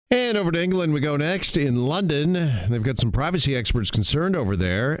And over to England we go next. In London, they've got some privacy experts concerned over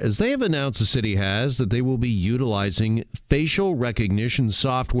there, as they have announced, the city has, that they will be utilizing facial recognition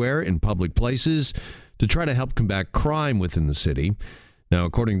software in public places to try to help combat crime within the city. Now,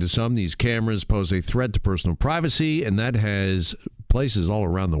 according to some, these cameras pose a threat to personal privacy, and that has places all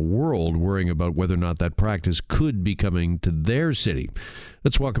around the world worrying about whether or not that practice could be coming to their city.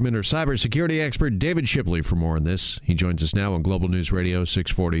 Let's welcome in our cybersecurity expert, David Shipley, for more on this. He joins us now on Global News Radio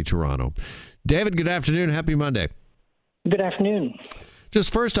 640 Toronto. David, good afternoon. Happy Monday. Good afternoon.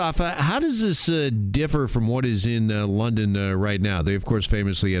 Just first off, how does this differ from what is in London right now? They, of course,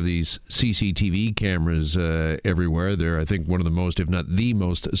 famously have these CCTV cameras everywhere. They're, I think, one of the most, if not the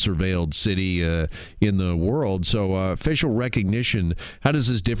most, surveilled city in the world. So facial recognition, how does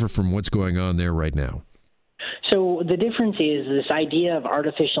this differ from what's going on there right now? So the difference is this idea of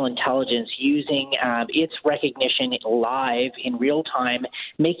artificial intelligence using its recognition live in real time,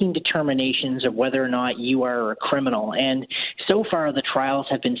 making determinations of whether or not you are a criminal. And so far, the trials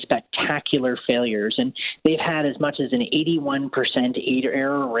have been spectacular failures, and they've had as much as an 81%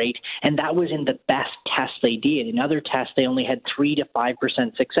 error rate, and that was in the best tests they did. In other tests, they only had 3 to 5%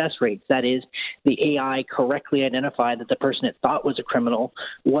 success rates. That is, the AI correctly identified that the person it thought was a criminal,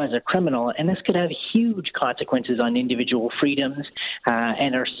 and this could have huge consequences on individual freedoms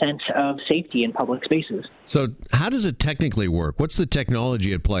and our sense of safety in public spaces. So how does it technically work? What's the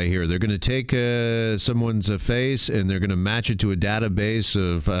technology at play here? They're going to take someone's face and they're going to match it to a database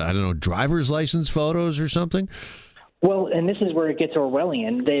of, driver's license photos or something? Well, and this is where it gets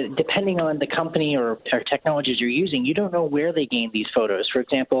Orwellian. Depending on the company or technologies you're using, you don't know where they gain these photos. For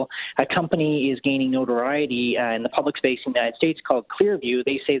example, a company is gaining notoriety in the public space in the United States called Clearview.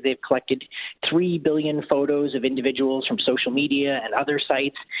 They say they've collected 3 billion photos of individuals from social media and other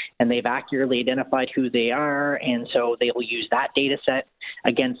sites, and they've accurately identified who they are, and so they will use that data set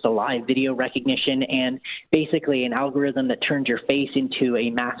against the live video recognition and basically an algorithm that turns your face into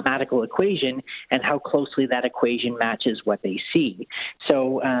a mathematical equation and how closely that equation matches what they see.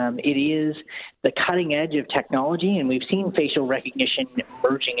 So it is the cutting edge of technology, and we've seen facial recognition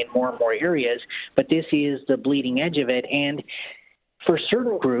emerging in more and more areas, but this is the bleeding edge of it. And for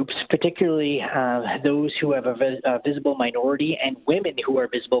certain groups, particularly those who have a visible minority and women who are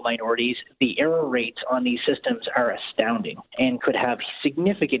visible minorities, the error rates on these systems are astounding and could have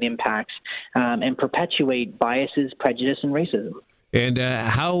significant impacts and perpetuate biases, prejudice, and racism. And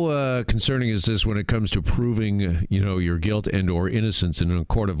how concerning is this when it comes to proving, your guilt and or innocence in a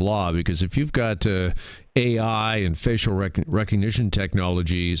court of law? Because if you've got AI and facial recognition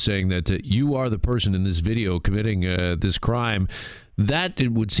technology saying that you are the person in this video committing this crime, that,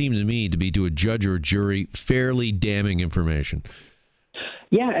 it would seem to me, to be, to a judge or jury, fairly damning information.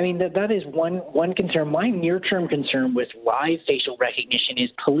 Yeah, I mean, that is one concern. My near-term concern with live facial recognition is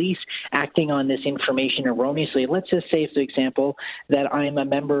police acting on this information erroneously. Let's just say, for example, that I'm a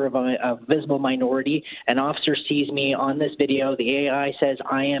member of a visible minority. An officer sees me on this video. The AI says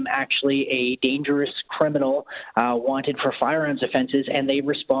I am actually a dangerous criminal wanted for firearms offenses, and they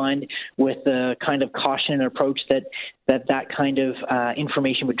respond with the kind of caution and approach that kind of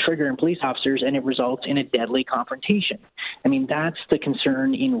information would trigger in police officers, and it results in a deadly confrontation. I mean, that's the concern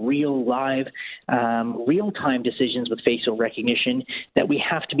in real, live, real-time decisions with facial recognition that we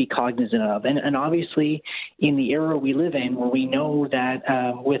have to be cognizant of. And obviously, in the era we live in, where we know that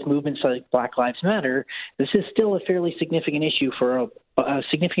with movements like Black Lives Matter, this is still a fairly significant issue for a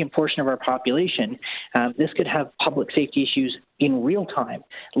significant portion of our population. This could have public safety issues in real time,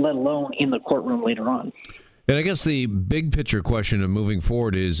 let alone in the courtroom later on. And I guess the big picture question of moving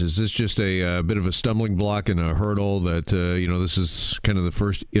forward is this just a bit of a stumbling block and a hurdle that, this is kind of the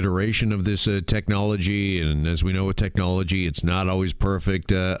first iteration of this technology? And as we know with technology, it's not always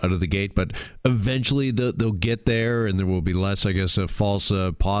perfect out of the gate, but eventually they'll get there and there will be less, I guess, false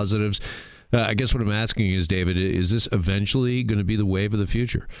positives. I guess what I'm asking is, David, is this eventually going to be the wave of the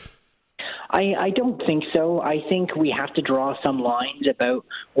future? I don't think so. I think we have to draw some lines about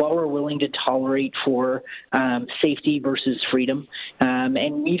what we're willing to tolerate for safety versus freedom.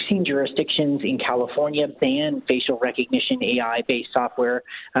 And we've seen jurisdictions in California ban facial recognition AI-based software,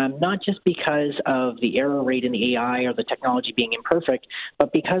 not just because of the error rate in the AI or the technology being imperfect,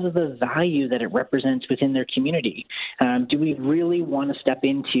 but because of the value that it represents within their community. Do we really want to step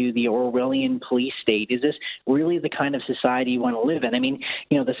into the Orwellian police state? Is this really the kind of society you want to live in? I mean,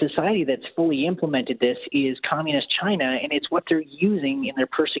 the society that's fully implemented this is Communist China, and it's what they're using in their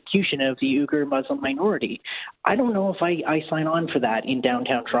persecution of the Uyghur Muslim minority. I don't know if I sign on for that in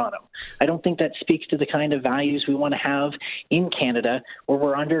downtown Toronto. I don't think that speaks to the kind of values we want to have in Canada, where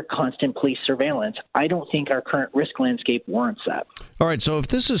we're under constant police surveillance. I don't think our current risk landscape warrants that. All right, so if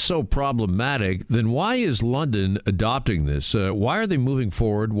this is so problematic, then why is London adopting this? Why are they moving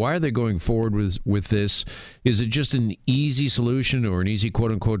forward? Why are they going forward with this? Is it just an easy solution or an easy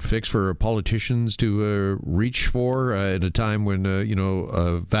quote-unquote fix for politicians to reach for at a time when,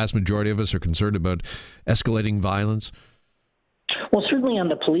 a vast majority of us are concerned about escalating violence? Well, certainly on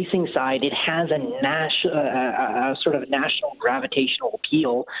the policing side, it has a sort of national gravitational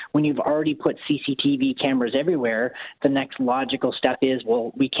appeal. When you've already put CCTV cameras everywhere, the next logical step is,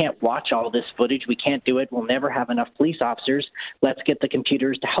 well, we can't watch all this footage. We can't do it. We'll never have enough police officers. Let's get the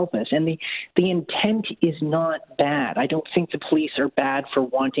computers to help us. And the intent is not bad. I don't think the police are bad for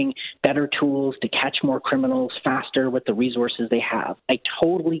wanting better tools to catch more criminals faster with the resources they have. I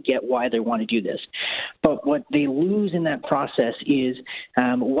totally get why they want to do this. But what they lose in that process is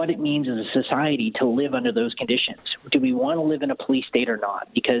what it means as a society to live under those conditions. Do we want to live in a police state or not?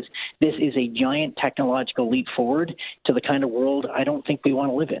 Because this is a giant technological leap forward to the kind of world I don't think we want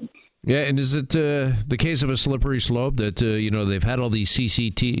to live in. Yeah, and is it the case of a slippery slope that, they've had all these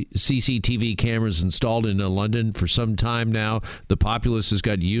CCTV cameras installed in London for some time now? The populace has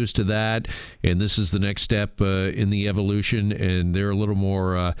got used to that, and this is the next step in the evolution, and they're a little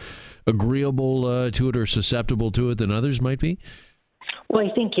more agreeable to it or susceptible to it than others might be? Well,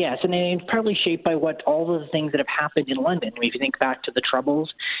 I think yes, and it's probably shaped by what all of the things that have happened in London. I mean, if you think back to the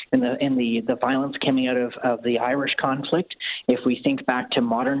Troubles and the violence coming out of the Irish conflict, if we think back to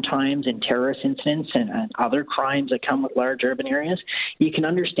modern times and terrorist incidents and other crimes that come with large urban areas, you can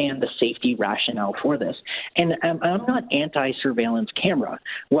understand the safety rationale for this. And I'm not anti-surveillance camera.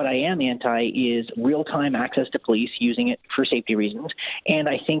 What I am anti is real-time access to police using it for safety reasons. And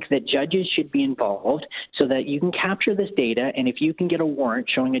I think that judges should be involved so that you can capture this data, and if you can get a warrant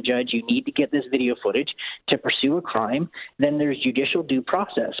showing a judge you need to get this video footage to pursue a crime, then there's judicial due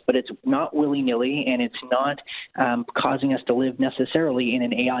process. But it's not willy-nilly, and it's not causing us to live necessarily in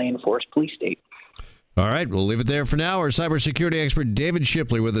an AI-enforced police state. All right, we'll leave it there for now. Our cybersecurity expert, David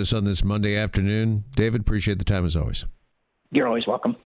Shipley, with us on this Monday afternoon. David, appreciate the time as always. You're always welcome.